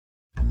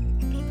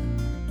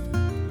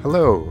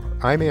Hello,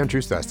 I'm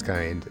Andrew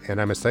Susskind, and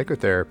I'm a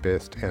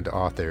psychotherapist and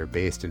author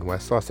based in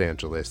West Los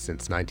Angeles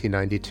since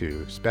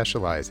 1992,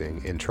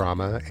 specializing in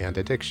trauma and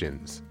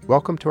addictions.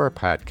 Welcome to our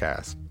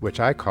podcast, which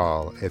I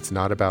call It's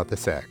Not About the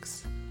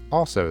Sex,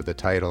 also the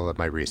title of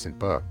my recent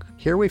book.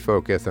 Here we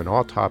focus on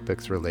all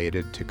topics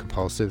related to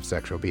compulsive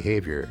sexual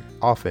behavior,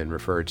 often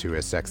referred to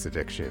as sex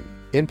addiction.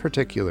 In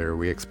particular,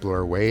 we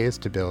explore ways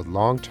to build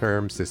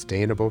long-term,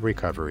 sustainable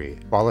recovery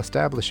while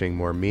establishing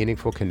more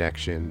meaningful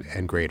connection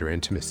and greater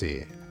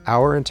intimacy.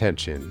 Our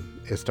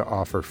intention is to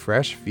offer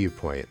fresh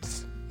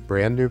viewpoints,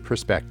 brand new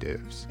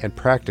perspectives, and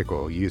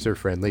practical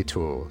user-friendly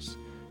tools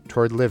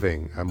toward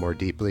living a more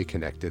deeply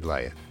connected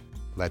life.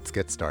 Let's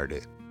get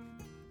started.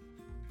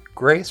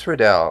 Grace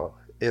Riddell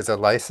is a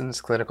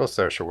licensed clinical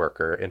social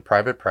worker in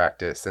private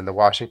practice in the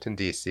Washington,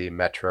 D.C.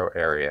 metro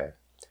area.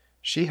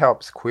 She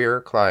helps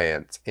queer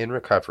clients in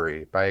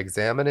recovery by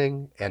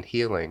examining and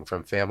healing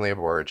from family of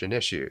origin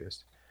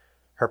issues.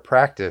 Her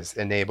practice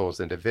enables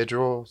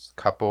individuals,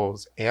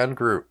 couples, and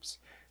groups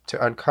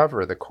to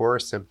uncover the core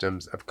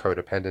symptoms of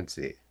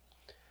codependency: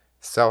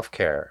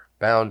 self-care,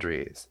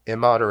 boundaries,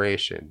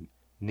 immoderation,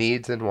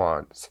 needs and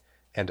wants,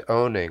 and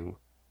owning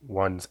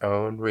one's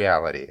own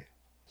reality.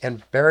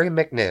 And Barry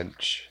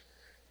McNinch,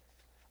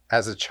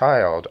 as a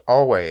child,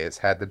 always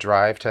had the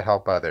drive to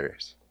help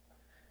others,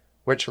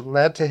 which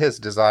led to his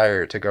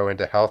desire to go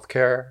into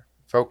healthcare,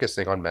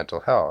 focusing on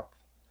mental health.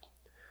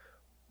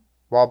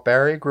 While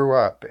Barry grew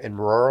up in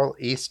rural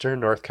eastern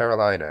North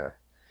Carolina,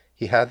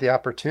 he had the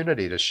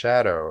opportunity to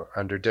shadow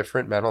under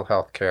different mental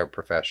health care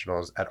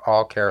professionals at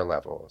all care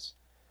levels.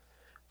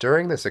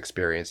 During this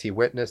experience, he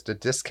witnessed a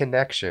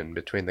disconnection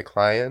between the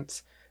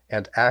clients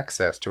and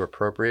access to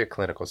appropriate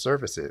clinical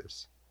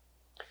services.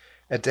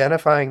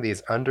 Identifying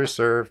these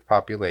underserved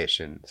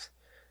populations,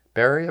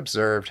 Barry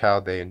observed how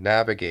they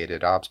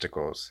navigated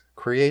obstacles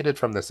created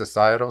from the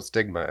societal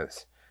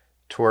stigmas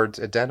towards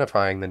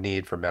identifying the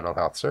need for mental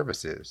health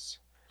services.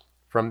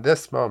 From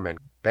this moment,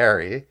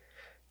 Barry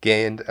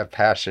gained a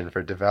passion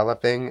for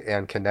developing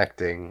and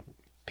connecting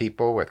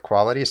people with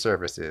quality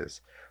services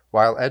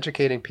while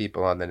educating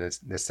people on the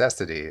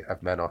necessity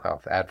of mental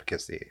health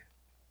advocacy.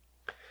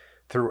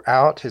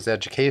 Throughout his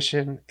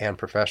education and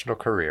professional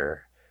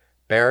career,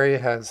 Barry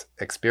has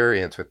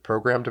experience with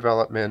program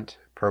development,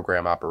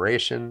 program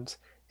operations,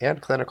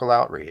 and clinical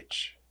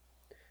outreach.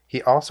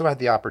 He also had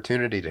the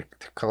opportunity to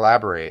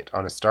collaborate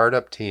on a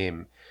startup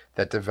team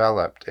that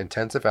developed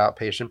intensive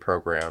outpatient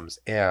programs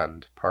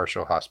and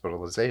partial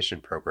hospitalization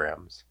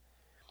programs.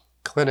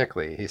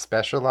 Clinically, he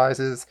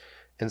specializes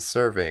in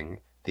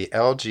serving the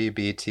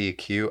LGBTQIA,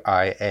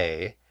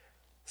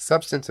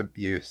 substance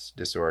abuse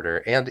disorder,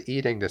 and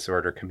eating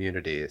disorder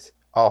communities,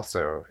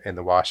 also in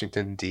the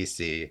Washington,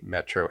 D.C.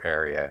 metro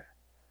area.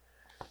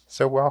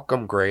 So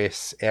welcome,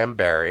 Grace and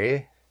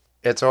Barry.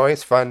 It's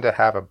always fun to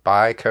have a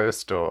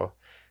bi-coastal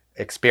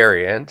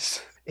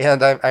experience,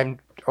 and I'm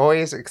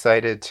always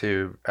excited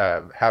to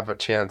have a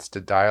chance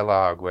to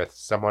dialogue with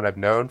someone I've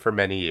known for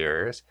many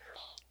years,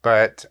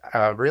 but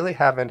really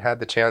haven't had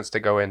the chance to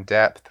go in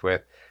depth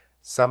with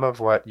some of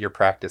what your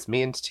practice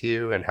means to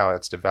you and how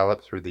it's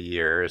developed through the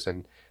years.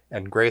 And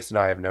Grace and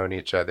I have known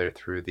each other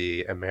through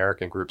the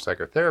American Group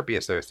Psychotherapy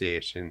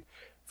Association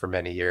for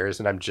many years,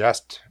 and I'm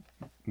just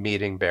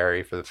meeting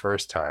Barry for the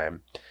first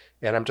time,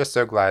 and I'm just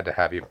so glad to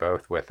have you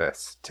both with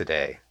us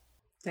today.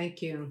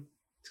 Thank you.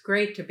 It's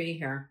great to be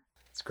here.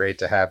 It's great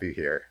to have you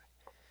here.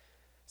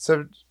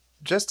 So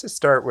just to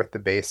start with the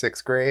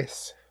basics,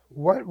 Grace,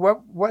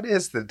 what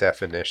is the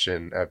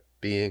definition of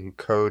being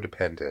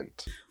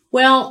codependent?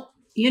 Well,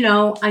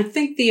 I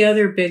think the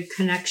other big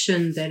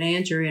connection that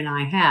Andrew and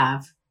I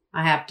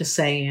have to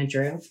say,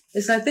 Andrew,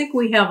 is I think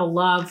we have a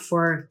love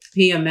for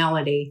Pia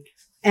Mellody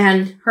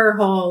and her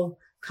whole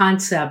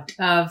concept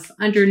of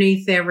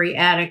underneath every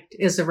addict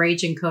is a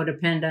raging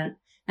codependent,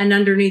 and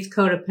underneath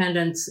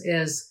codependence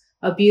is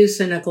abuse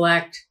and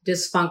neglect,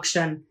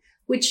 dysfunction,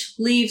 which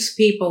leaves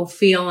people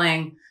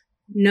feeling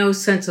no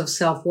sense of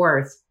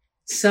self-worth.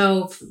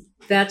 So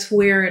that's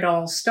where it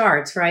all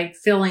starts, right?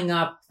 Filling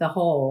up the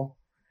hole.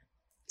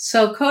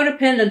 So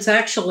codependence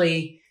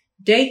actually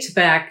dates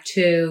back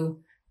in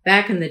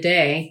the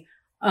day,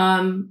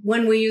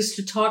 when we used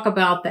to talk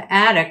about the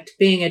addict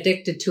being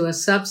addicted to a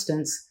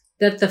substance,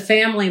 that the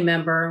family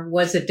member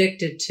was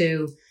addicted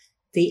to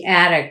the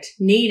addict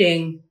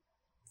needing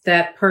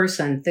that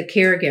person, the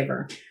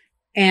caregiver.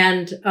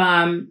 And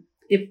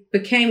it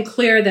became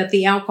clear that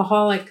the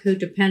alcoholic who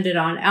depended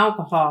on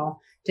alcohol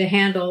to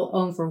handle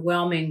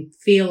overwhelming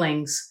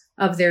feelings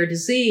of their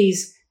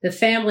disease, the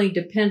family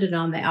depended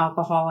on the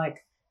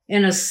alcoholic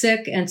in a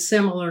sick and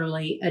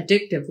similarly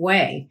addictive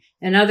way.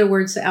 In other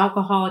words, the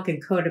alcoholic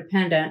and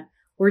codependent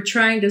were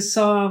trying to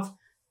solve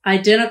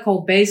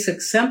identical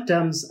basic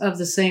symptoms of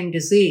the same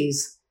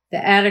disease: the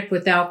addict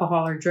with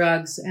alcohol or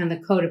drugs and the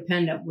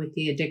codependent with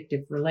the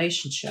addictive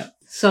relationship.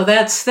 So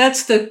that's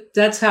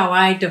how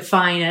I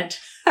define it.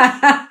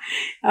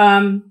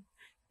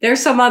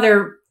 There's some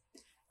other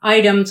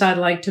items I'd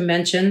like to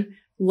mention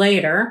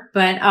later,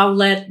 but I'll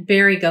let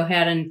Barry go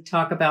ahead and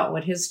talk about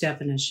what his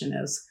definition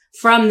is.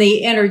 from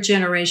the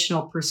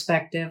intergenerational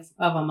perspective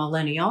of a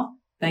millennial.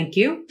 Thank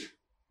you.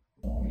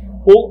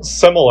 Well,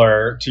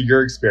 similar to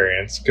your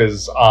experience,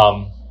 because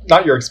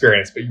not your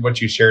experience, but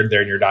what you shared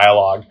there in your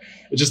dialogue,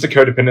 it's just a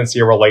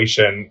codependency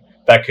relation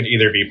that could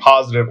either be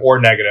positive or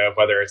negative,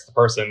 whether it's the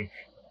person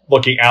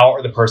looking out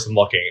or the person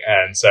looking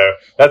in. So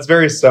that's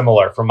very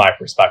similar from my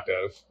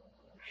perspective.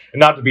 And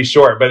not to be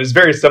short, but it's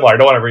very similar. I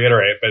don't want to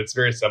reiterate, but it's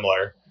very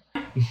similar.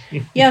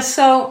 Yeah,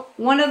 so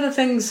one of the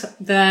things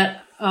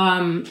that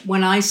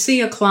when I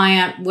see a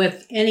client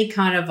with any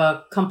kind of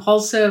a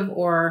compulsive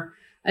or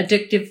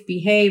addictive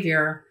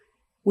behavior,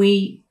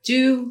 we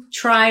do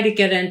try to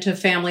get into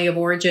family of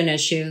origin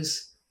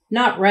issues,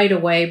 not right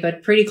away,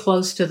 but pretty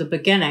close to the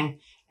beginning.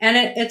 And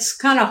it's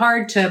kind of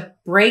hard to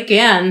break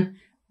in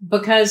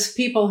because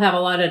people have a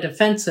lot of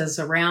defenses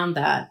around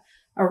that,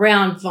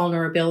 around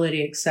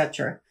vulnerability,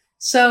 etc.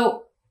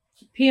 So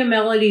Pia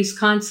Melody's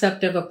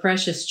concept of a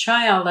precious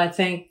child, I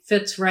think,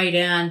 fits right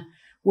in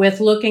with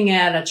looking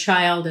at a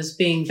child as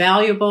being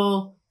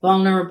valuable,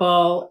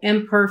 vulnerable,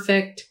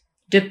 imperfect,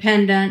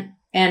 dependent,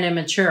 and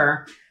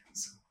immature.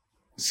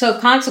 So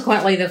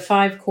consequently, the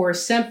 5 core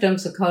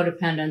symptoms of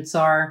codependence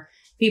are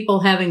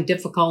people having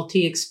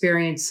difficulty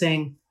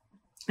experiencing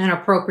an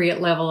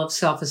appropriate level of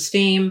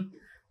self-esteem,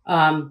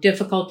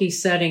 difficulty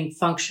setting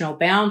functional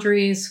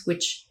boundaries,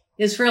 which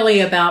is really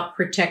about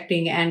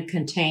protecting and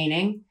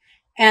containing,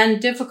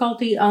 and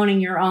difficulty owning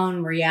your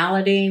own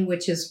reality,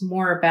 which is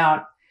more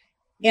about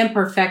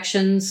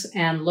imperfections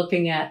and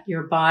looking at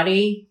your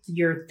body,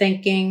 your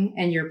thinking,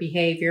 and your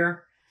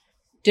behavior,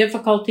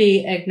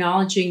 difficulty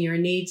acknowledging your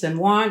needs and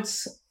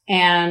wants,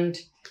 and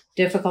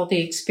difficulty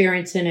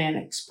experiencing and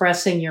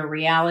expressing your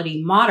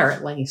reality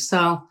moderately.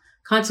 So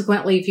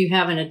consequently, if you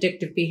have an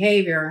addictive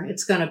behavior,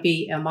 it's going to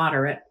be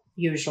immoderate,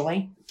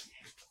 usually.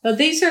 So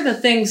these are the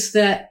things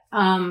that,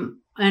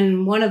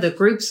 in one of the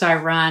groups I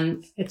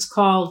run, it's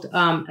called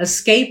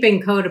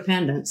Escaping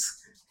Codependence.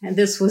 And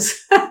this was,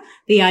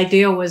 the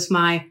idea was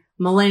my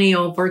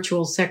millennial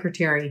virtual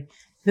secretary,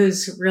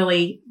 who's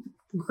really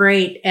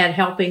great at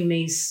helping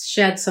me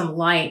shed some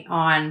light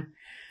on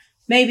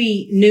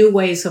maybe new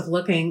ways of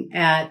looking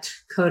at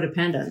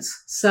codependence.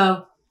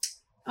 So,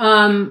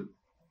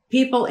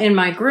 people in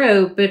my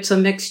group, it's a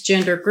mixed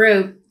gender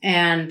group,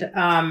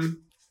 and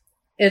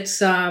it's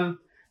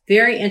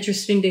very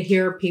interesting to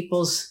hear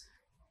people's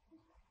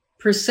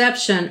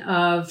perception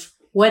of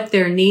what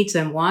their needs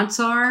and wants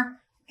are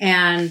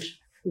and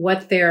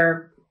what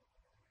their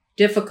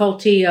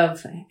difficulty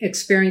of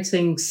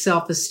experiencing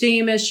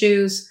self-esteem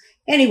issues.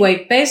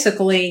 Anyway,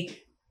 basically,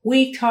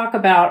 we talk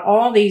about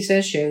all these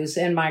issues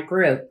in my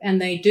group,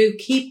 and they do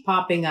keep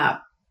popping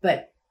up,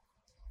 but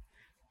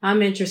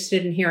I'm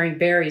interested in hearing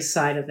Barry's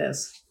side of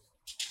this.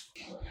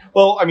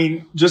 Well, I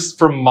mean, just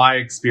from my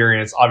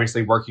experience,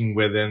 obviously working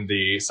within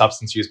the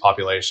substance use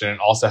population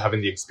and also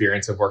having the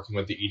experience of working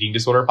with the eating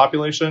disorder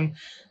population,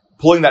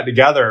 pulling that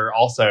together,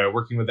 also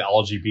working with the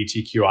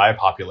LGBTQI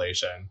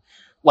population,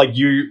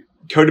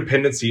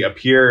 codependency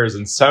appears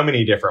in so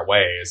many different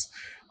ways.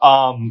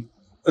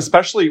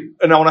 Especially,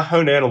 and I want to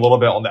hone in a little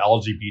bit on the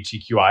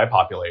LGBTQI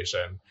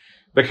population,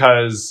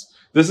 because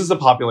this is a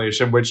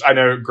population which I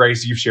know,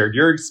 Grace, you've shared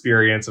your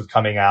experience of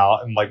coming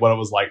out and what it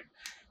was like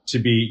to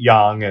be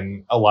young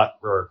and a lot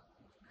or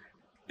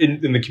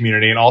in the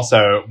community, and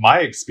also my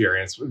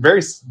experience,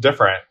 very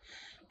different.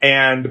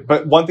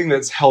 But one thing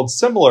that's held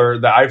similar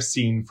that I've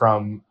seen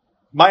from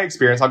my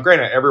experience, now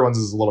granted, everyone's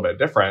is a little bit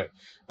different,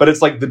 but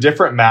it's the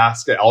different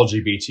mask that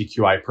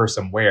LGBTQI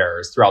person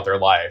wears throughout their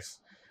life.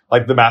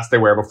 The mask they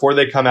wear before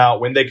they come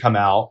out, when they come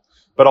out,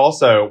 but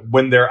also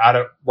when they're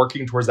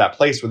working towards that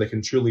place where they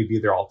can truly be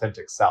their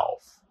authentic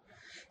self.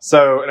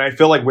 So, and I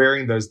feel like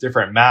wearing those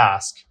different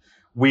masks,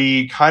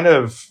 we kind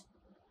of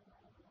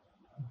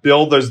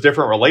build those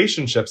different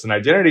relationships and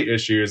identity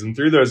issues. And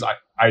through those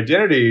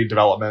identity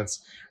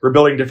developments, we're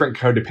building different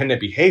codependent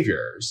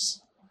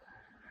behaviors.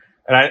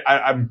 And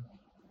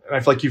I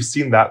feel like you've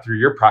seen that through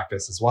your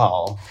practice as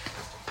well.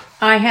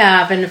 I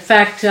have. And in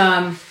fact,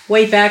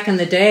 way back in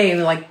the day,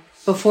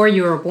 before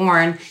you were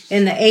born,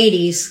 in the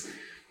 80s,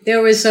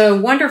 there was a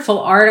wonderful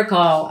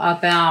article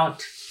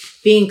about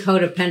being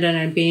codependent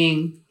and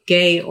being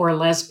gay or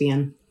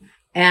lesbian.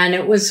 And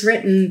it was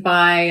written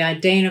by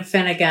Dana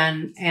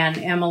Finnegan and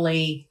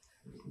Emily,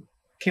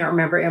 can't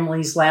remember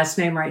Emily's last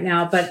name right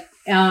now, but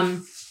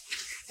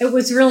it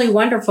was really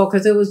wonderful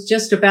because it was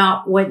just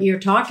about what you're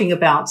talking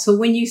about. So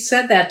when you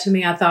said that to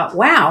me, I thought,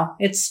 wow,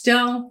 it's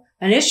still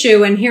an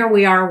issue. And here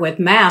we are with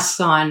masks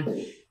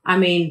on. I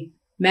mean,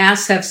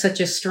 masks have such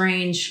a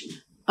strange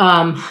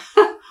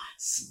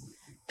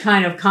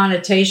kind of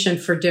connotation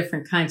for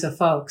different kinds of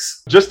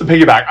folks. Just to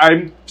piggyback,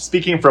 I'm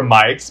speaking from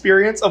my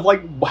experience of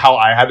how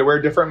I had to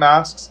wear different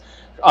masks.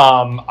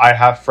 I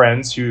have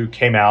friends who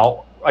came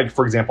out,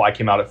 for example, I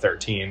came out at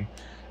 13,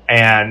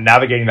 and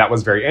navigating that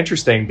was very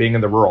interesting being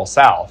in the rural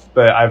South.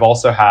 But I've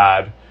also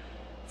had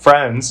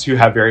friends who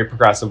have very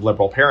progressive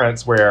liberal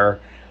parents where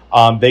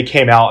they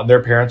came out and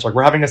their parents were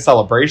we're having a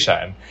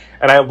celebration.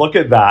 And I look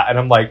at that and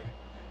I'm like,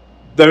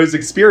 those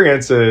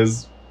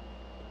experiences,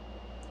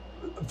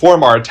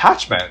 form our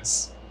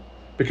attachments,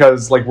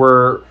 because like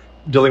we're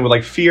dealing with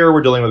like fear,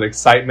 we're dealing with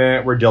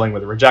excitement, we're dealing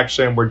with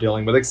rejection, we're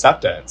dealing with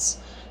acceptance.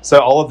 So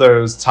all of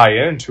those tie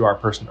into our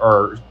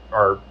personality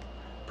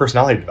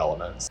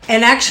developments.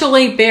 And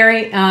actually,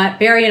 Barry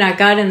and I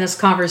got in this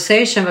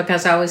conversation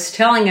because I was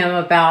telling him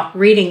about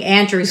reading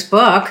Andrew's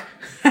book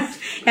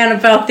and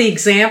about the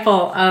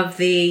example of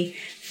the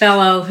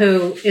fellow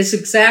who is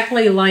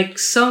exactly like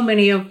so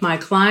many of my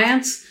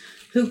clients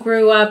who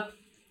grew up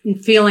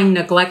feeling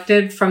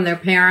neglected from their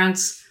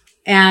parents,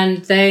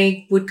 and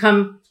they would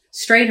come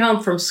straight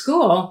home from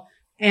school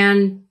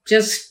and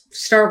just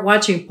start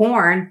watching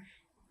porn.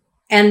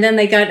 And then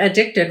they got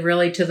addicted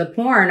really to the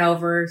porn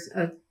over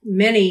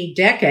many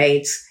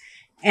decades.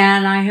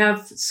 And I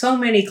have so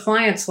many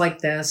clients like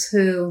this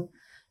who,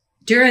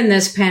 during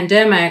this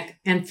pandemic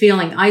and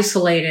feeling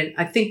isolated,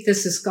 I think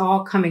this is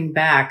all coming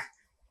back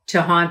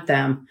to haunt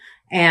them.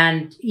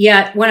 And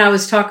yet, when I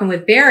was talking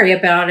with Barry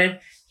about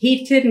it,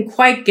 he didn't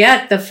quite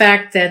get the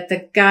fact that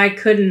the guy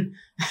couldn't.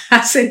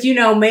 I said,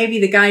 maybe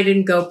the guy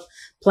didn't go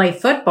play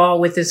football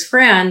with his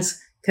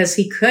friends because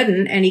he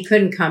couldn't, and he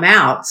couldn't come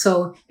out.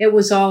 So it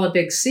was all a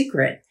big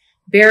secret.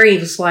 Barry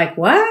was like,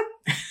 what?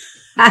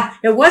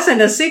 It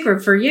wasn't a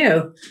secret for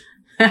you.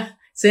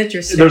 It's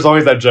interesting. There's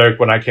always that joke,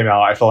 when I came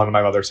out, I fell into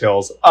my mother's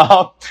heels.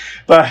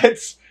 But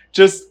it's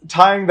just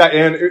tying that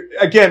in.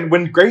 Again,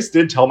 when Grace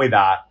did tell me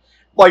that,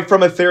 like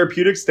from a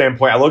therapeutic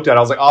standpoint, I looked at it,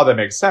 I was like, oh, that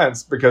makes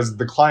sense, because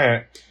the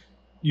client,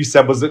 you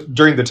said, was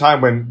during the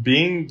time when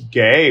being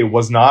gay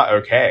was not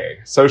okay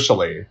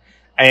socially.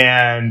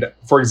 And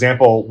for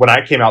example, when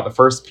I came out, the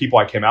first people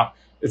I came out,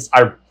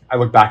 I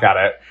look back at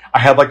it, I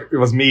had it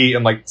was me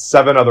and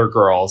 7 other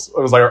girls. It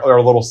was like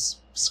our little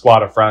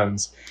squad of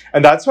friends.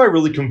 And that's who I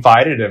really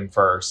confided in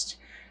first.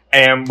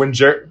 And when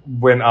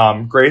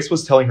Grace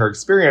was telling her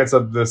experience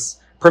of this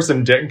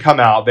person didn't come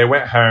out, they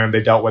went home,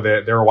 they dealt with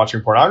it, they were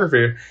watching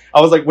pornography,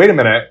 I was like, wait a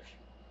minute.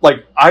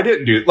 I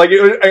didn't do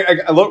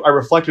it. I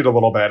reflected a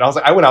little bit. I was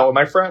like, I went out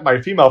with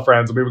my female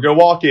friends, and we would go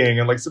walking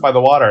and sit by the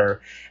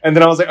water. And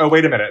then I was like, oh,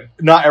 wait a minute.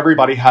 Not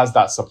everybody has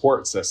that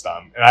support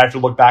system. And I have to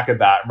look back at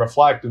that and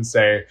reflect and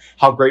say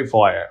how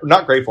grateful I am.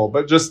 Not grateful,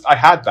 but just I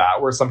had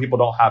that, where some people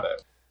don't have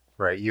it.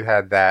 Right. You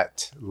had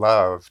that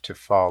love to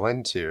fall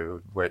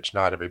into, which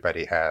not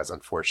everybody has,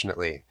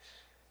 unfortunately.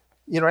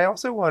 I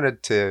also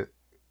wanted to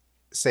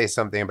say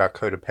something about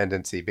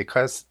codependency,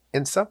 because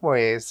in some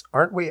ways,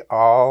 aren't we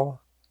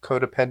all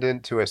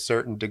codependent to a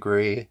certain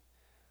degree?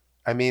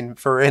 I mean,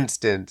 for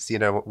instance,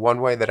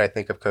 one way that I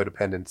think of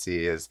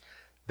codependency is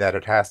that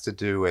it has to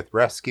do with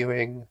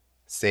rescuing,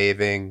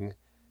 saving,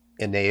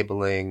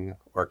 enabling,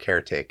 or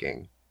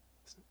caretaking.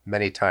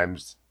 Many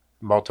times,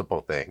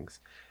 multiple things.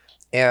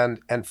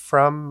 And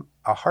from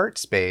a heart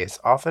space,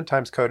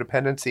 oftentimes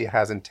codependency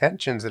has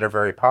intentions that are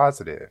very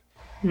positive,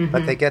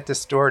 but they get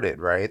distorted,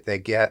 right? They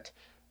get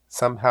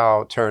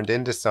somehow turned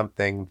into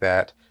something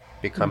that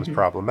becomes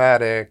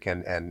problematic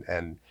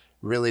and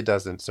really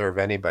doesn't serve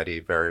anybody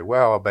very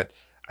well. But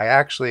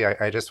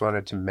I just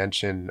wanted to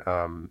mention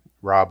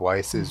Rob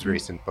Weiss's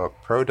recent book,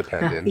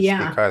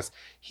 Prodependence, because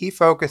he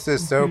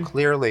focuses so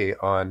clearly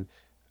on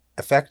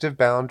effective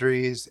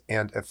boundaries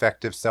and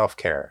effective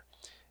self-care.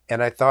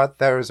 And I thought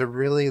that was a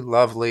really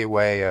lovely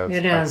way of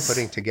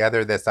putting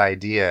together this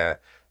idea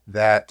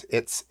that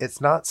it's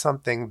not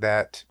something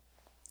that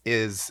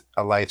is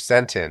a life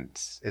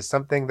sentence. It's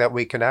something that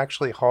we can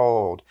actually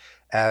hold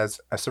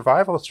as a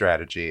survival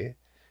strategy,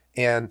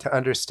 and to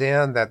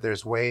understand that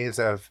there's ways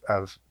of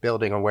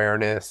building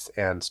awareness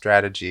and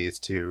strategies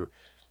to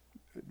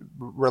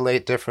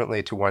relate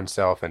differently to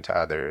oneself and to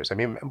others. I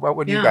mean, what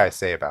would you guys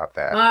say about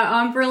that?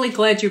 I'm really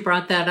glad you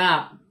brought that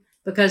up,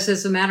 because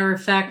as a matter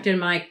of fact, in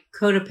my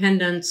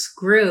codependence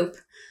group,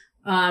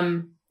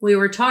 we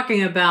were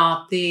talking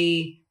about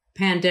the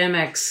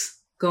pandemics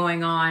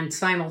going on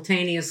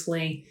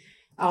simultaneously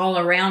all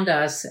around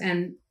us,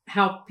 and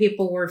how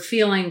people were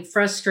feeling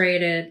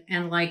frustrated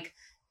and like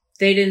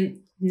they didn't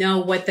know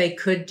what they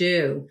could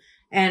do.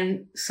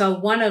 And so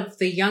one of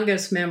the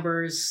youngest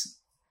members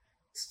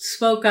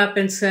spoke up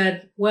and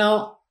said,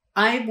 well,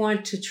 I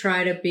want to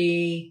try to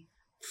be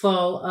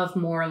full of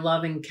more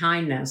loving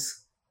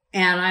kindness,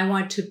 and I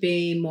want to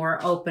be more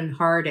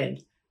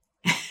open-hearted.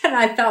 And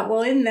I thought,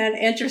 well, isn't that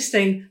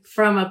interesting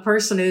from a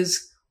person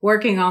who's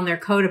working on their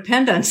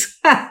codependence?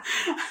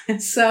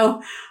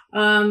 So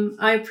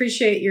I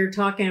appreciate your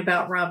talking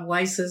about Rob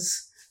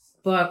Weiss's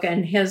book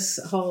and his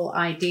whole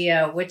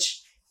idea,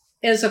 which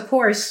is, of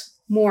course,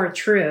 more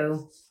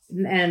true.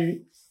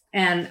 And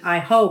I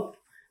hope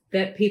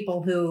that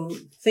people who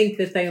think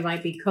that they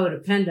might be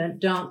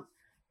codependent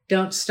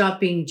don't stop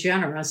being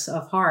generous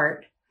of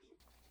heart.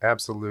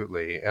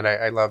 Absolutely. And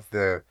I love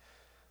the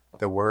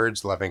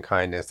words loving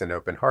kindness and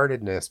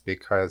open-heartedness,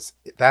 because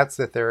that's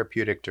the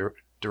therapeutic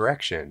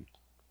direction.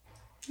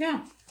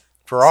 Yeah.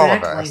 For all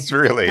of us,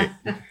 really.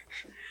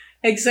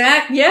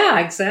 Exactly.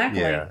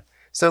 Yeah.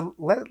 So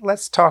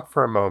let's talk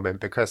for a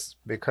moment, because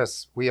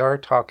we are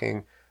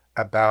talking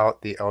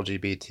about the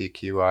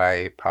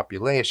LGBTQI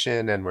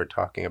population and we're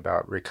talking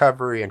about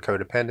recovery and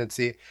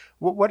codependency,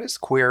 what does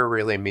queer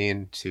really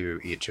mean to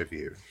each of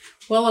you?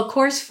 Well, of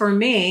course, for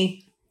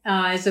me,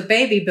 as a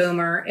baby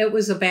boomer, it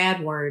was a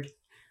bad word,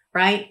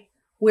 right?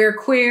 We're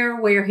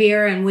queer, we're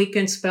here, and we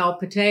can spell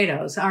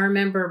potatoes. I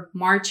remember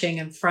marching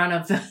in front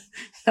of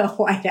the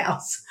White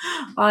House.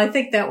 I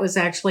think that was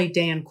actually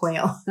Dan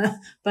Quayle.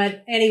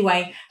 But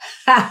anyway,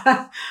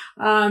 it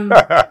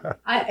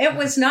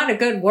was not a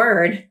good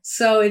word.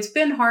 So it's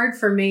been hard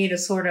for me to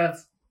sort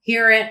of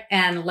hear it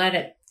and let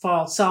it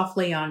fall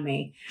softly on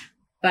me.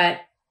 But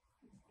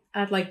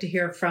I'd like to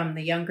hear from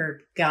the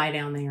younger guy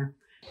down there.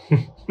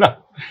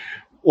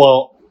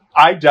 Well,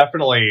 I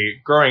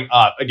definitely, growing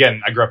up,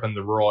 again, I grew up in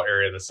the rural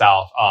area of the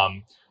South.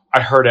 I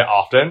heard it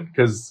often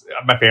because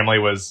my family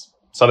was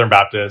Southern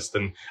Baptist.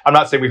 And I'm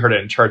not saying we heard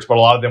it in church, but a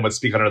lot of them would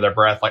speak under their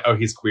breath, like, oh,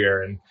 he's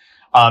queer. And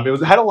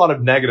it had a lot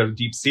of negative,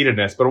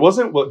 deep-seatedness. But it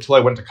wasn't until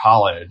I went to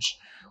college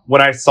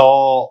when I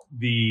saw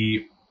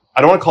I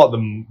don't want to call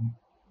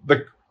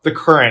it the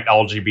current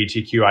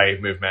LGBTQIA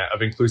movement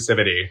of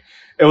inclusivity.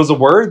 It was a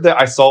word that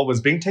I saw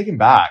was being taken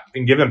back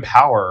and given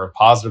power, a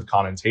positive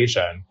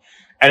connotation.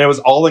 And it was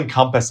all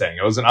encompassing.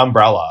 It was an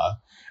umbrella.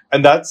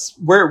 And that's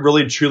where it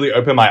really truly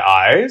opened my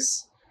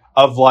eyes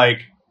of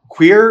like,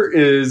 queer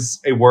is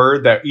a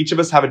word that each of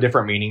us have a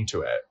different meaning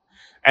to it.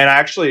 And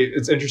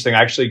it's interesting.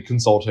 I actually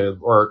consulted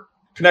or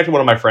connected one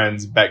of my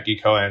friends, Becky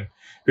Cohen,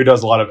 who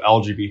does a lot of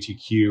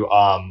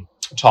LGBTQ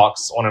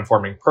talks on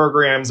informing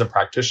programs and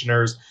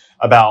practitioners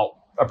about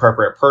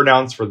appropriate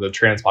pronouns for the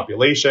trans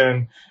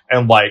population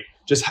and like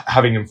just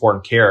having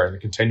informed care in the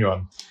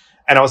continuum.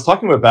 And I was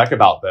talking with Beck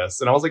about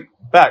this and I was like,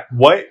 Beck,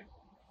 what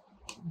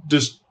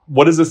does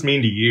this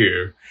mean to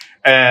you?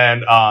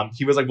 And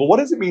he was like, well, what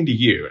does it mean to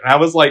you? And I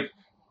was like,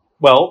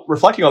 well,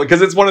 reflecting on it,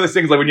 because it's one of those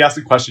things like when you ask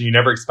a question, you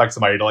never expect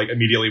somebody to like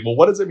immediately, well,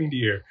 what does it mean to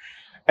you?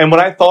 And when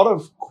I thought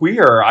of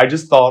queer, I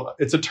just thought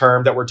it's a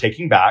term that we're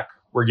taking back.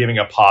 We're giving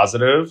a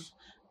positive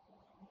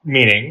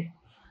meaning.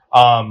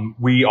 When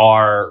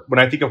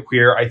I think of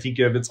queer, I think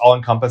of it's all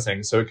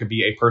encompassing. So it could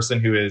be a person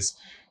who is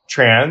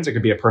trans. It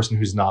could be a person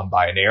who's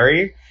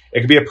non-binary. It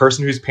could be a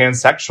person who's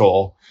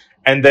pansexual.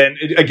 And then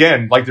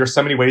again, like there's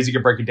so many ways you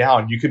can break it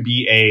down. You could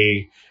be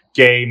a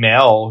gay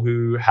male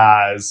who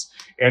has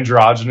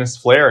androgynous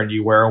flair and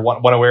you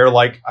want to wear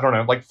like, I don't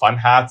know, like fun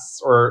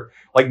hats or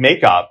like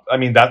makeup. I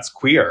mean, that's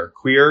queer.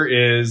 Queer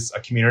is a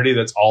community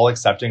that's all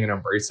accepting and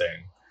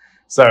embracing.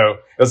 So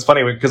it was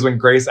funny because when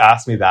Grace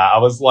asked me that, I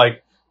was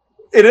like,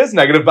 it is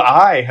negative, but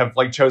I have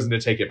like chosen to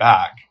take it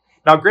back.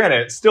 Now,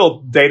 granted,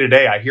 still day to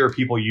day, I hear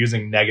people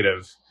using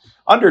negative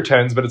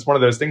undertones, but it's one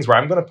of those things where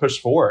I'm going to push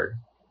forward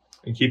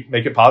and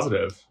make it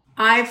positive.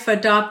 I've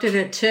adopted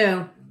it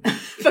too,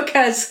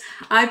 because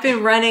I've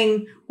been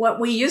running what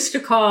we used to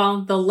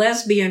call the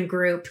lesbian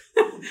group.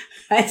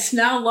 It's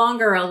no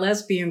longer a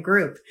lesbian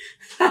group.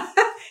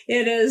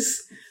 It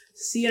is,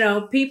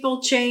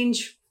 people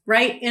change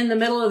right in the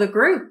middle of the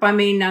group. I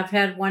mean, I've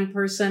had one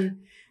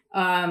person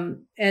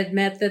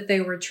admit that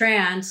they were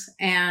trans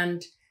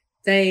and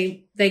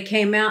they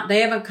came out.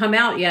 They haven't come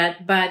out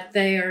yet, but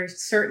they are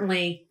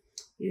certainly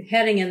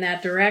heading in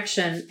that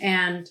direction.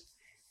 And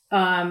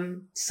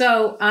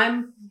so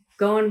I'm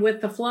going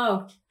with the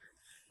flow.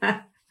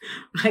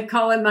 I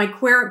call it my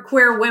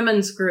queer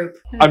women's group.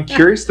 I'm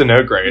curious to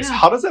know, Grace,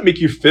 how does that make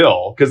you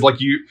feel? Because like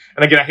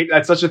and again, I hate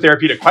that's such a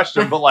therapeutic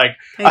question, but like,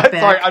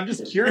 I'm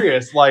just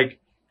curious, like,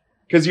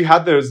 because you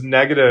had those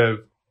negative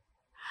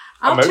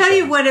I'll tell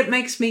you what it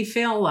makes me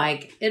feel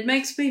like. It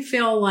makes me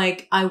feel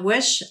like I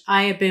wish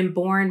I had been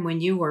born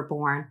when you were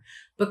born,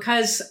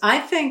 because I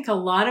think a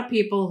lot of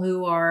people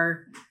who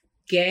are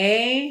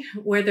gay,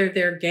 whether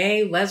they're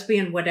gay,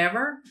 lesbian,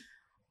 whatever,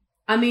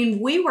 I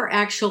mean,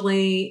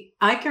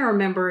 I can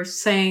remember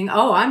saying,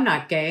 oh, I'm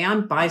not gay,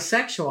 I'm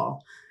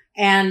bisexual.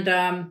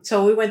 And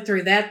so we went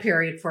through that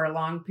period for a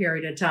long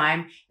period of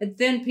time. And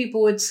then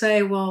people would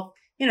say, well,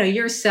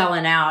 you're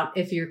selling out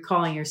if you're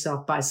calling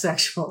yourself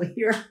bisexual.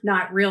 You're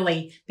not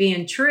really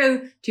being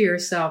true to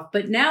yourself.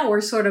 But now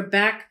we're sort of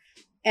back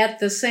at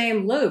the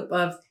same loop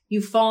of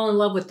you fall in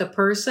love with the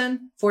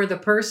person for the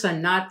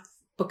person, not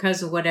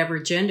because of whatever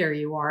gender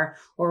you are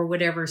or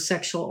whatever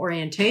sexual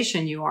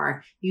orientation you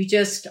are. You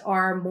just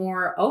are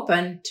more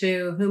open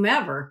to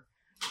whomever.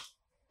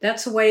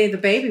 That's the way the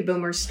baby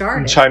boomers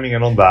started. Chiming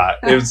in on that,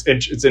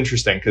 it's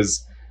interesting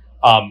because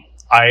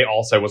I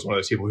also was one of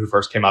those people who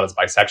first came out as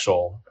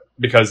bisexual,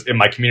 because in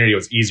my community, it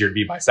was easier to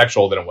be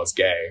bisexual than it was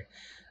gay.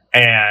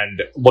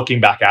 And looking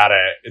back at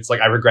it, it's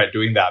like, I regret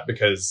doing that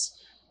because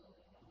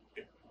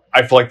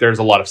I feel like there's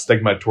a lot of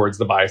stigma towards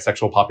the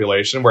bisexual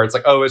population where it's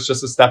like, oh, it's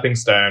just a stepping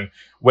stone,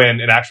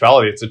 when in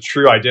actuality, it's a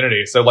true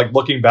identity. So like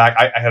looking back,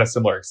 I had a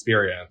similar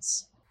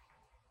experience.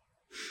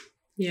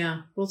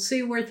 Yeah. We'll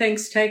see where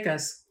things take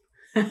us.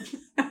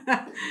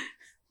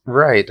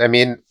 Right. I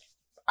mean,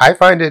 I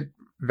find it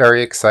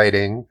very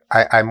exciting.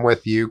 I'm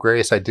with you,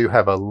 Grace. I do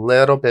have a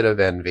little bit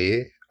of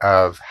envy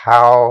of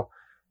how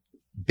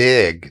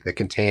big the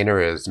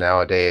container is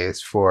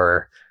nowadays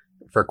for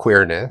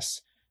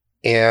queerness.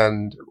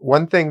 And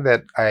one thing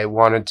that I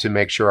wanted to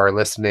make sure our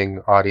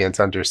listening audience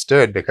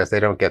understood, because they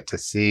don't get to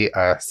see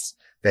us,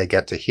 they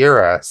get to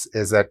hear us,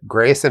 is that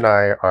Grace and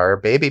I are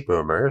baby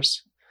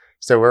boomers.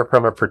 So we're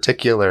from a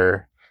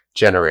particular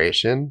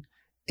generation.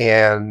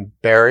 And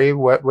Barry,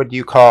 what would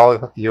you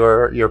call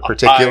your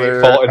particular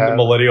I fall in the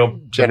millennial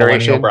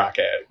generation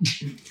bracket?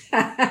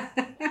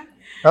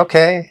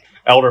 Okay.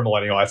 Elder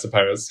millennial, I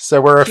suppose.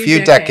 So we're a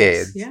few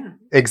decades. Yeah.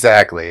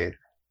 Exactly.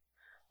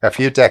 A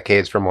few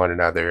decades from one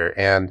another.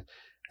 And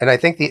I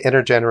think the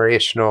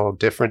intergenerational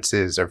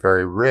differences are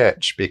very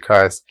rich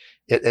because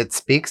it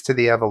speaks to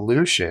the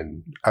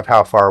evolution of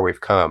how far we've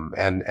come.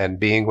 And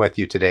being with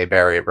you today,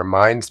 Barry, it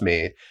reminds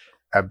me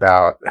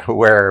about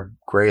where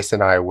Grace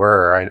and I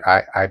were.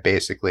 I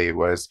basically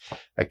was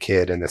a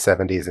kid in the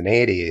 70s and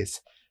 80s,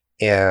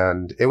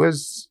 and it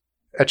was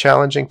a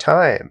challenging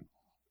time.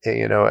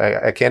 You know,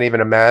 I can't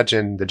even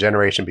imagine the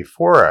generation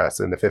before us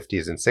in the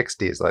 50s and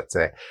 60s, let's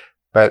say.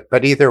 But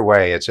either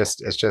way, it's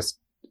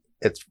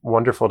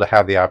wonderful to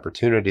have the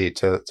opportunity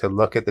to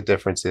look at the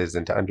differences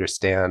and to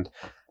understand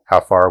how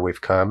far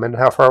we've come and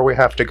how far we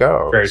have to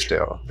go. Very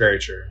still. True. Very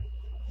true.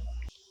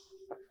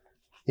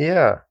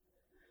 Yeah.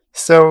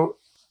 So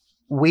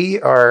we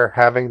are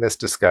having this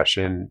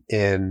discussion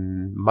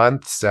in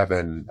month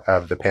 7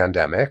 of the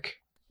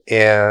pandemic.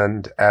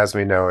 And as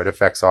we know, it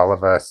affects all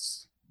of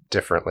us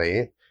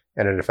differently,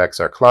 and it affects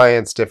our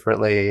clients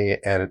differently,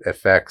 and it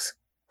affects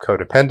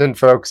codependent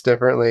folks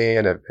differently,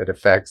 and it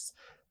affects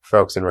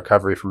folks in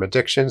recovery from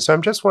addiction. So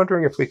I'm just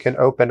wondering if we can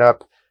open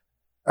up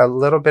a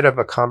little bit of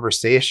a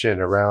conversation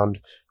around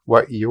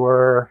what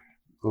your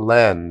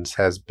lens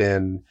has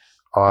been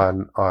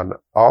on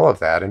all of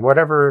that, in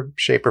whatever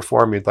shape or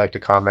form you'd like to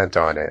comment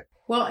on it.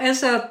 Well,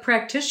 as a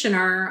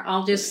practitioner,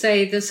 I'll just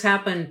say this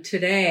happened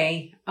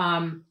today.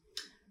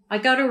 I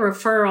got a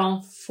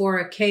referral for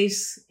a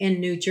case in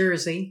New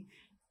Jersey.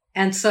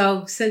 And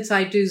so since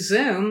I do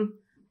Zoom,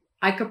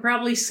 I could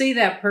probably see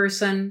that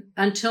person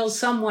until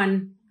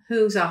someone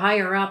who's a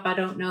higher up, I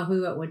don't know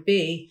who it would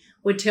be,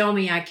 would tell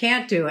me I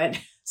can't do it.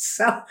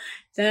 So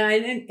then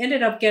I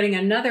ended up getting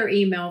another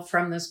email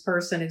from this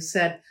person who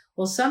said,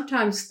 well,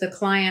 sometimes the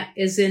client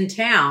is in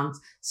town.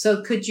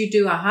 So could you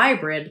do a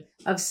hybrid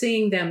of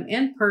seeing them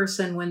in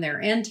person when they're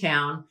in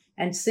town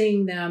and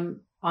seeing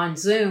them on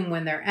Zoom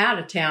when they're out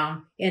of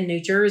town in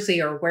New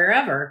Jersey or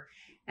wherever?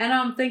 And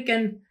I'm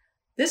thinking,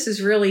 this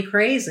is really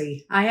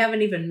crazy. I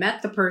haven't even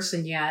met the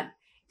person yet.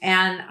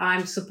 And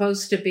I'm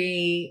supposed to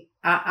be,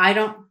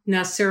 I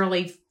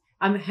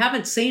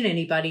haven't seen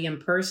anybody in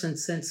person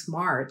since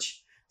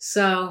March.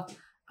 So,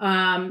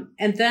 and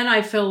then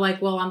I feel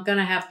like, well, I'm going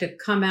to have to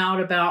come out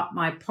about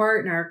my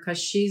partner because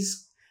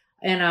she's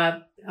in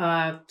a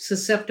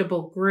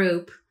susceptible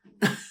group.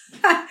 And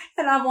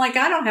I'm like,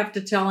 I don't have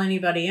to tell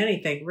anybody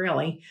anything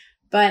really,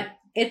 but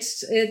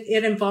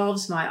it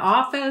involves my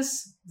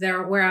office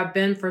there where I've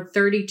been for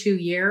 32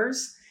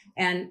 years.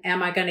 And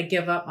am I going to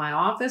give up my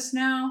office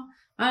now?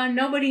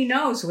 Nobody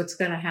knows what's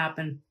going to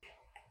happen.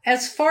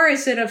 As far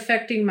as it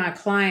affecting my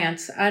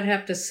clients, I'd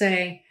have to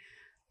say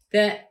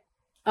that,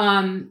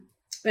 and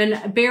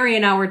Barry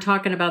and I were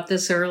talking about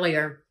this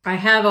earlier. I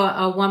have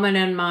a woman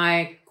in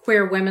my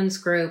queer women's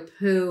group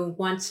who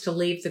wants to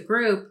leave the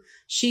group.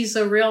 She's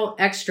a real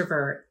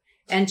extrovert,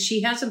 and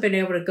she hasn't been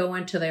able to go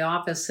into the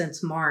office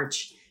since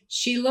March.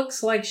 She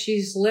looks like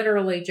she's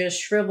literally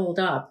just shriveled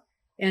up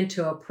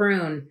into a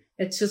prune.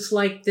 It's just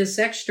like this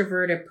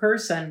extroverted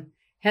person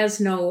has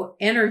no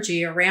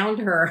energy around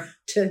her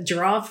to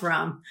draw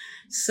from.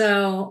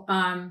 So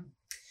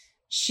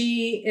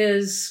she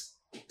is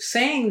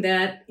saying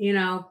that, you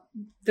know,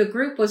 the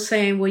group was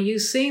saying, well, you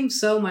seem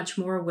so much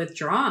more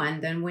withdrawn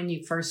than when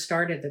you first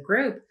started the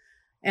group,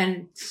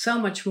 and so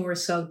much more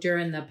so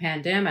during the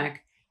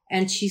pandemic.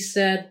 And she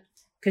said,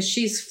 because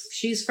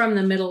she's from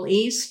the Middle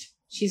East,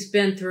 she's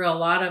been through a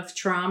lot of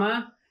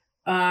trauma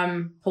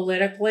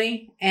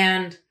politically.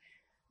 And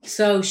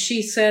so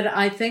she said,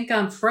 I think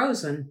I'm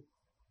frozen.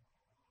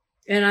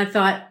 And I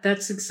thought,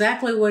 that's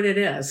exactly what it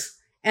is.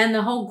 And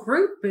the whole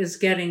group is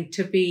getting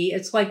to be,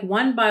 it's like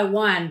one by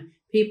one,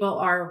 people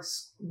are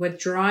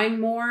withdrawing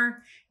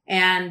more.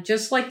 And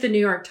just like the New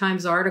York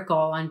Times article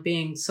on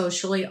being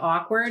socially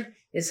awkward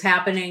is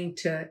happening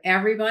to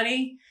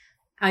everybody,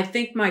 I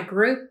think my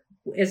group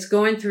is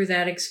going through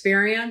that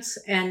experience.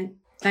 And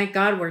thank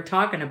God we're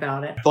talking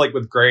about it. I feel like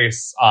with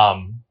Grace,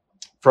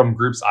 from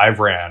groups I've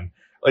ran,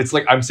 it's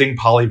like I'm seeing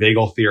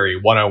polyvagal theory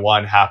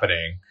 101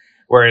 happening,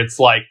 where it's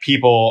like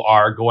people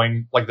are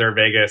going like they're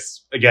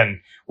Vegas.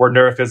 Again, we're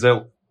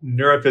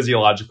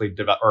neurophysiologically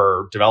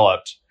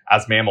developed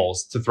as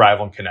mammals to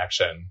thrive on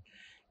connection.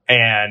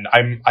 And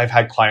I've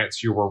had clients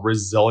who were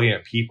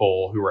resilient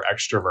people who were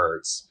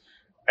extroverts,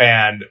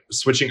 and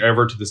switching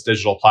over to this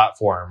digital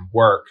platform,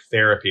 work,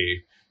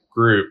 therapy,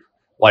 group,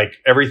 like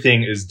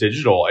everything is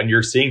digital, and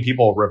you're seeing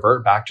people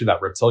revert back to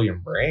that reptilian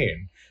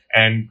brain.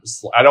 And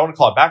I don't want to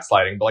call it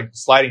backsliding, but like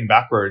sliding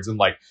backwards, and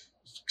like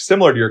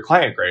similar to your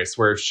client, Grace,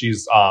 where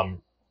she's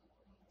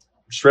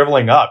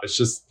shriveling up. It's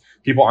just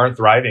people aren't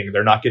thriving.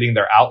 They're not getting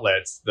their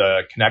outlets,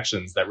 the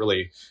connections that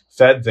really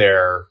fed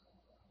their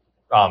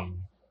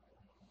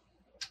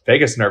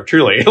vagus nerve,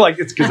 truly. Like,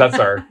 it's because that's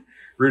our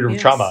root of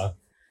Yes. trauma.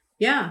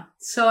 Yeah.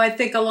 So I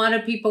think a lot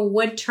of people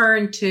would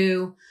turn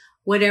to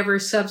whatever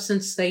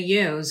substance they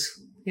use,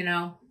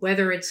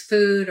 whether it's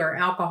food or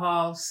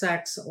alcohol,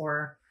 sex,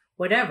 or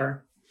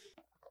whatever.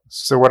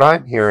 So what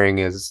I'm hearing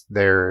is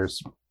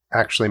there's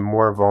actually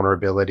more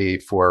vulnerability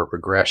for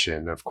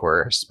regression, of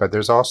course, but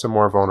there's also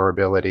more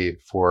vulnerability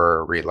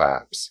for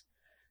relapse.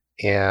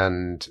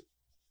 And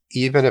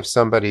even if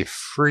somebody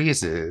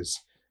freezes,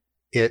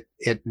 it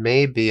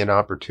may be an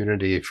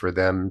opportunity for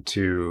them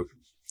to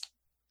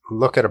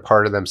look at a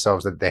part of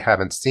themselves that they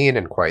haven't seen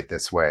in quite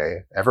this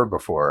way ever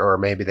before, or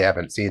maybe they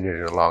haven't seen it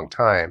in a long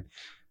time.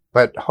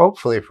 But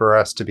hopefully for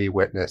us to be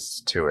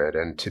witness to it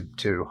and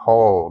to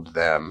hold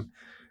them,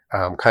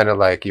 kind of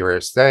like you were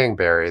saying,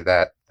 Barry,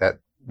 that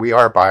we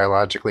are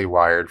biologically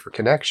wired for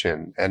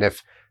connection. And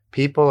if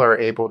people are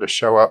able to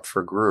show up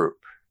for group,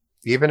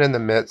 even in the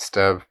midst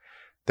of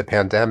the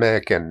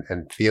pandemic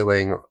and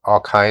feeling all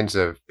kinds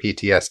of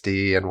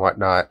PTSD and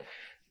whatnot,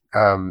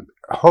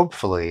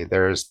 hopefully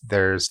there's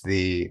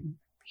the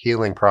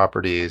healing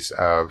properties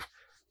of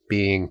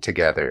being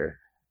together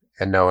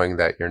and knowing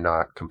that you're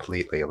not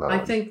completely alone.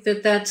 I think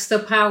that's the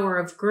power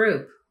of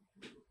group.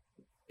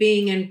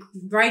 Being in,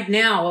 right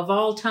now, of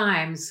all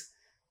times,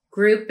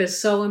 group is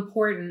so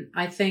important,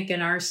 I think,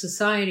 in our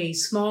society.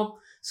 Small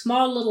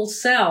little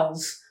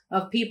cells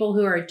of people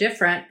who are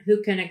different,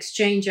 who can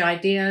exchange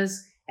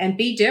ideas and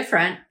be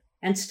different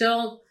and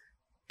still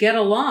get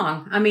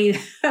along. I mean,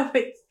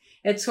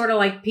 it's sort of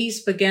like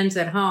peace begins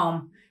at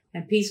home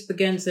and peace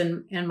begins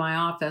in my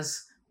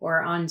office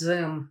or on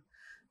Zoom.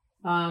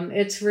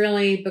 It's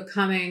really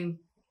becoming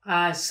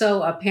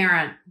so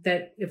apparent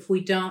that if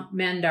we don't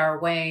mend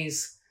our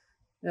ways,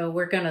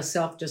 we're going to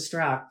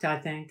self-destruct, I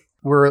think.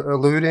 We're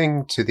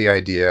alluding to the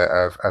idea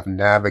of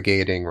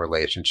navigating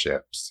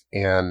relationships.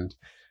 And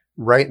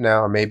right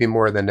now, maybe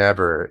more than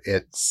ever,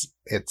 it's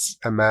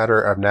a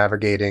matter of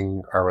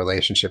navigating our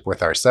relationship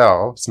with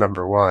ourselves,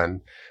 number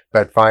one,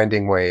 but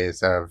finding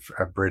ways of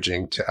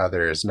bridging to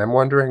others. And I'm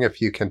wondering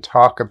if you can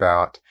talk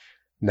about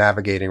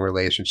navigating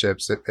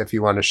relationships, if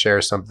you want to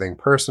share something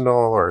personal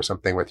or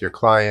something with your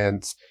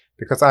clients,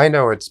 because I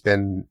know it's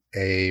been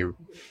a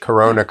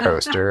Corona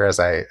coaster, as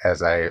I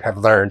have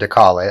learned to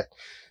call it,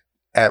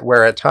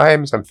 where at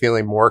times I'm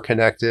feeling more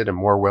connected and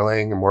more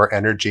willing and more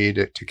energy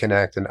to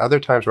connect, and other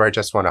times where I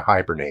just want to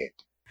hibernate.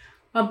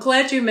 I'm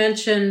glad you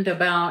mentioned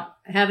about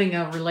having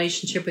a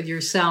relationship with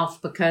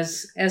yourself,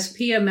 because as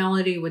Pia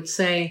Mellody would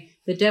say,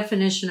 the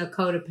definition of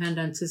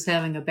codependence is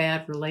having a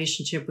bad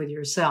relationship with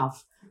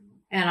yourself.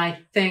 And I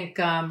think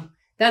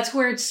that's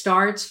where it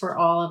starts for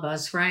all of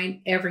us,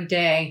 right? Every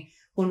day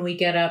when we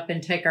get up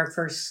and take our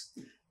first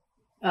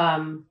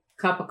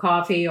cup of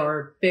coffee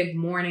or big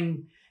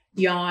morning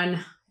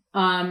yawn.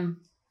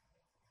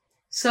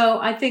 So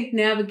I think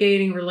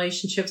navigating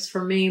relationships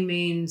for me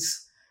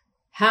means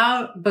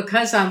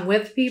because I'm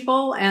with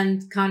people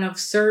and kind of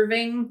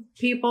serving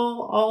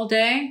people all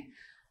day,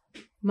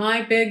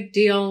 my big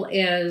deal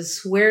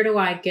is, where do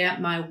I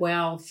get my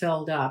well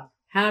filled up?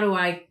 How do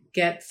I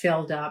get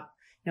filled up?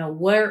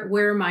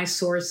 Where are my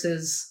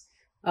sources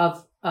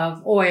of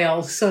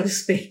oil, so to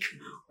speak?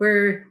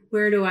 Where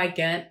do I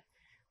get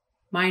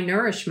my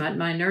nourishment,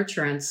 my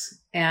nurturance?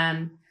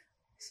 And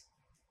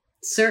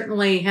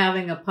certainly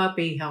having a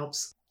puppy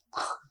helps.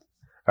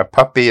 A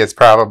puppy is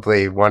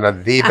probably one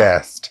of the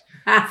best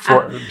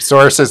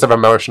sources of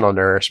emotional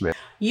nourishment.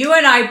 You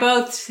and I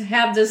both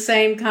have the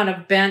same kind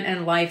of bent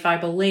in life. I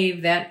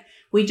believe that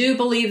we do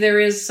believe there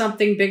is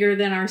something bigger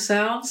than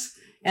ourselves.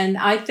 And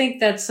I think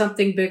that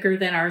something bigger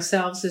than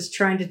ourselves is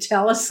trying to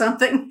tell us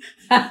something.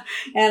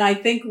 And I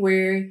think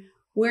we're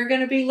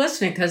going to be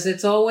listening, because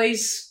it's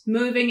always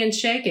moving and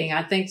shaking.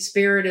 I think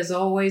spirit is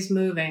always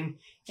moving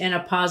in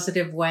a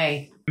positive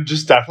way. I'm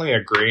just definitely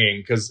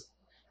agreeing, because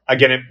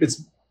again,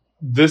 it's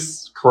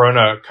this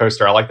Corona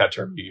coaster. I like that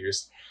term you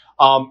used.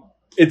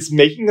 It's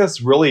making us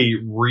really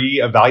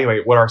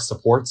reevaluate what our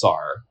supports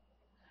are.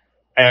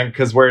 And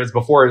because whereas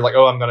before, like,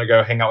 oh, I'm going to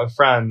go hang out with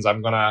friends,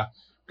 I'm going to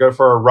go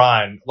for a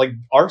run. Like,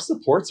 our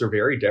supports are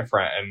very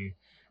different, and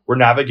we're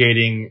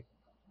navigating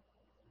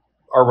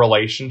our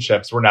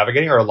relationships. We're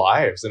navigating our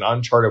lives in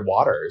uncharted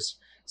waters.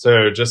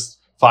 So just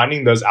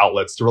finding those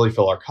outlets to really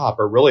fill our cup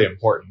are really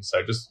important.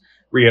 So just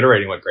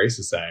reiterating what Grace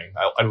is saying.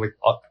 I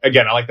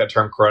like that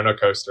term Corona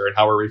coaster and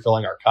how we're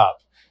refilling our cup.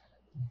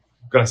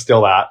 I'm going to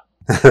steal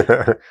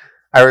that.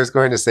 I was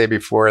going to say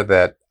before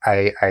that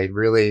I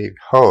really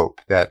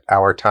hope that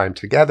our time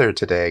together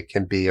today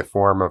can be a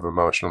form of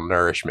emotional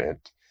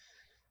nourishment,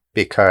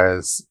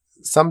 because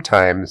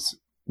sometimes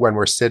when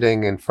we're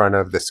sitting in front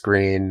of the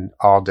screen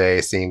all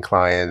day, seeing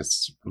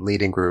clients,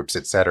 leading groups,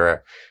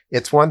 etc.,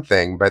 it's one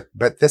thing, but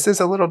this is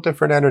a little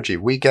different energy.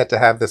 We get to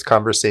have this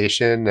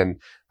conversation, and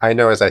I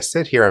know as I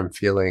sit here, I'm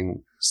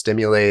feeling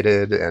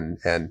stimulated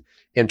and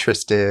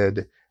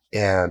interested.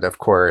 And of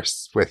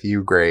course, with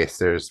you,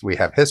 Grace, we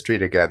have history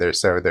together,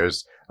 so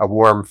there's a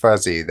warm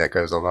fuzzy that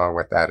goes along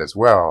with that as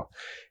well.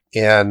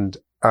 And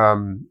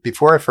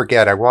before I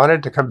forget, I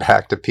wanted to come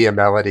back to Pia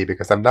Mellody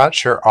because I'm not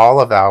sure all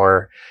of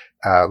our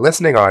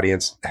listening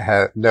audience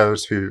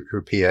knows who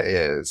Pia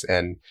is.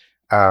 And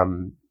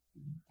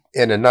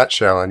in a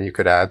nutshell, and you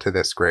could add to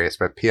this, Grace,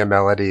 but Pia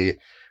Mellody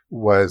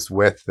was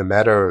with the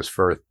Meadows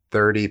for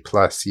 30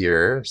 plus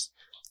years,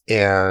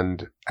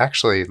 and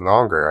actually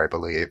longer, I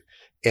believe,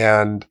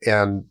 and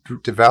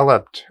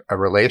developed a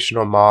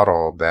relational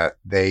model that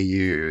they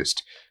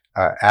used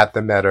at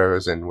the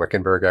Meadows in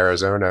Wickenburg,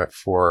 Arizona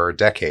for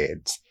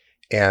decades.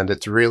 And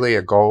it's really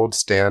a gold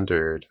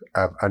standard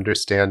of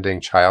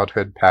understanding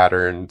childhood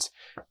patterns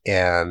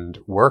and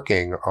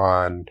working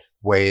on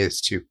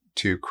ways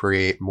to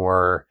create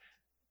more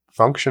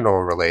functional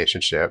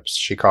relationships.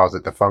 She calls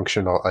it the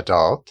functional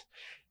adult.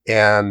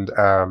 And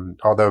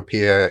although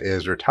Pia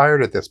is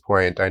retired at this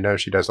point, I know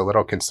she does a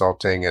little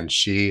consulting, and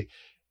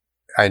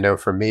I know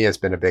for me has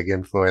been a big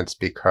influence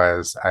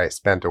because I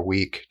spent a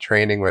week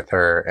training with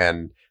her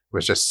and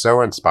was just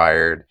so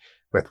inspired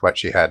with what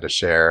she had to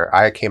share.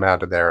 I came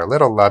out of there a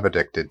little love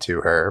addicted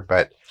to her,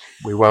 but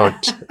we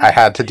won't. I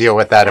had to deal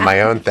with that in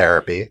my own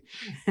therapy,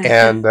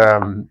 and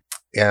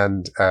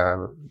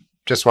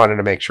just wanted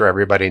to make sure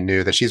everybody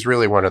knew that she's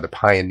really one of the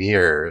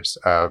pioneers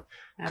of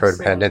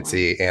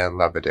codependency and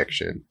love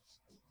addiction.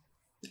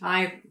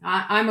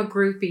 I'm a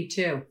groupie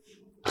too.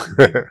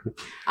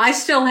 I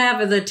still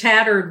have the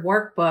tattered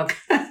workbook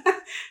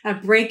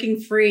of Breaking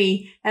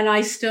Free, and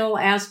I still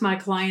ask my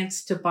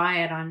clients to buy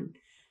it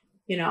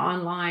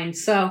online.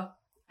 So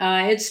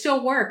it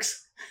still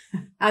works.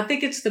 I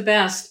think it's the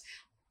best.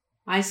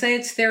 I say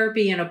it's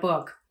therapy in a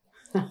book.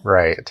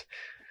 Right.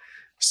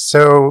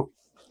 So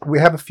we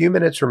have a few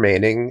minutes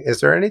remaining. Is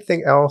there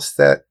anything else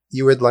that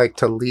you would like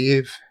to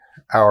leave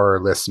our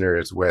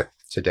listeners with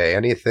today?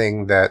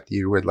 Anything that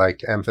you would like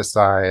to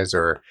emphasize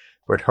or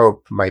would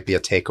hope might be a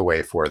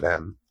takeaway for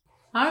them?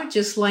 I would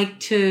just like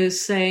to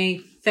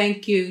say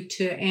thank you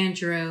to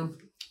Andrew,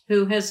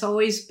 who has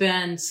always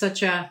been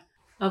such a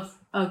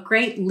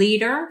great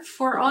leader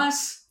for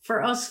us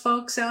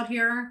folks out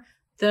here,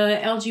 the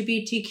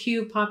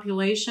LGBTQ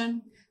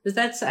population.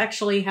 That's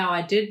actually how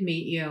I did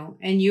meet you.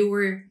 And you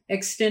were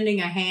extending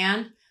a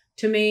hand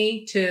to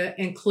me to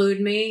include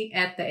me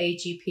at the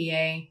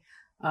AGPA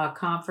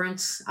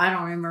conference. I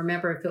don't even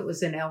remember if it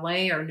was in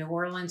LA or New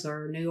Orleans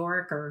or New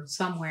York or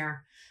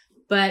somewhere.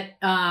 But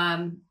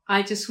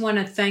I just want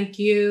to thank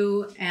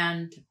you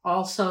and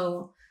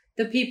also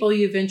the people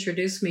you've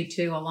introduced me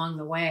to along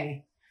the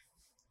way.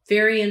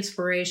 Very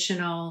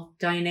inspirational,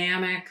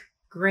 dynamic,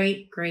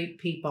 great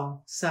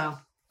people. So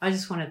I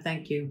just want to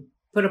thank you.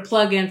 Put a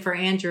plug in for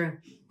Andrew.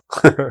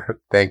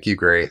 Thank you,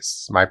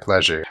 Grace. My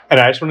pleasure. And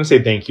I just want to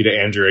say thank you to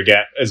Andrew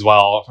again as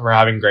well for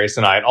having Grace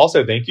and I. And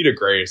also thank you to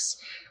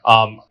Grace.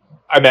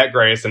 I met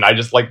Grace and I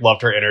just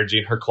loved her energy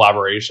and her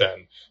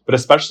collaboration, but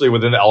especially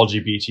within the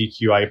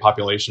LGBTQIA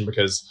population,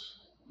 because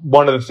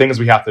one of the things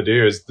we have to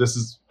do is this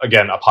is,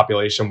 again, a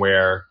population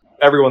where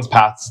everyone's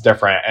path is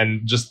different,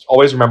 and just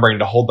always remembering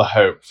to hold the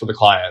hope for the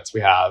clients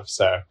we have.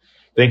 So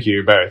thank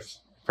you both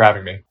for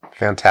having me.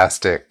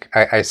 Fantastic.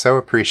 I so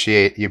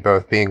appreciate you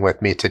both being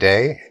with me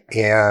today,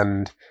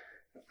 and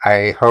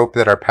I hope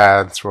that our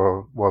paths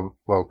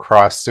will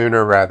cross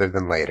sooner rather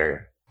than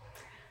later.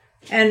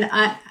 And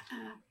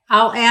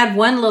I'll add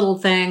one little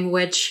thing,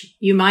 which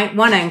you might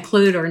want to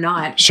include or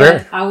not. Sure.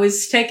 But I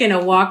was taking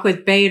a walk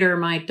with Bader,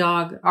 my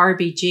dog,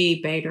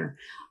 RBG Bader.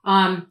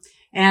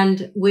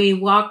 And we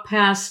walked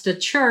past a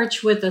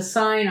church with a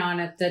sign on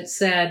it that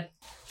said,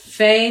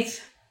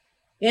 faith,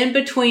 in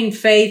between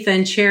faith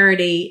and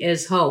charity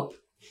is hope.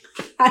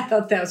 I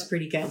thought that was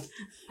pretty good.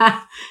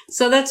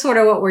 So that's sort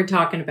of what we're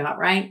talking about,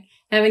 right?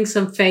 Having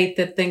some faith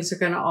that things are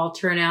going to all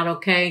turn out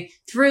okay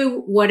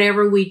through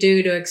whatever we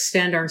do to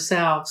extend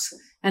ourselves.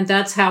 And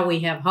that's how we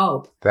have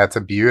hope. That's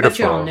a beautiful. But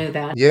you all knew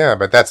that. Yeah,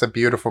 but that's a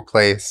beautiful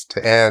place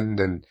to end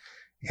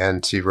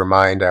and to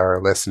remind our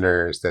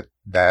listeners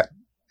that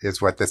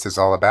is what this is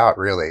all about,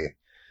 really.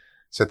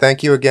 So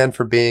thank you again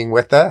for being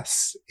with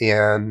us,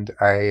 and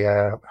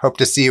I hope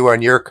to see you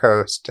on your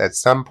coast at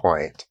some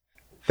point.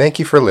 Thank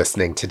you for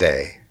listening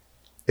today.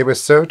 It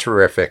was so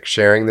terrific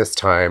sharing this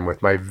time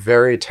with my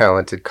very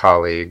talented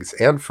colleagues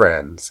and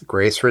friends,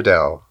 Grace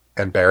Riddell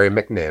and Barry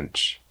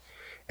McNinch,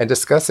 and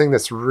discussing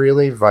this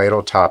really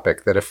vital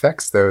topic that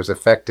affects those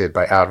affected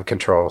by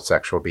out-of-control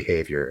sexual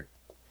behavior.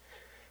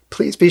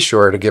 Please be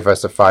sure to give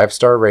us a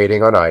 5-star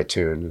rating on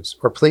iTunes,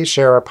 or please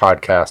share our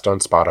podcast on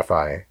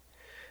Spotify.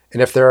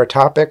 And if there are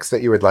topics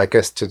that you would like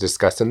us to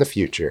discuss in the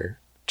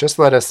future, just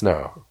let us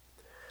know.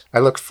 I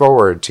look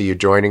forward to you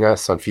joining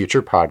us on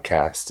future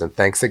podcasts, and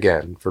thanks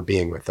again for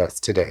being with us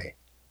today.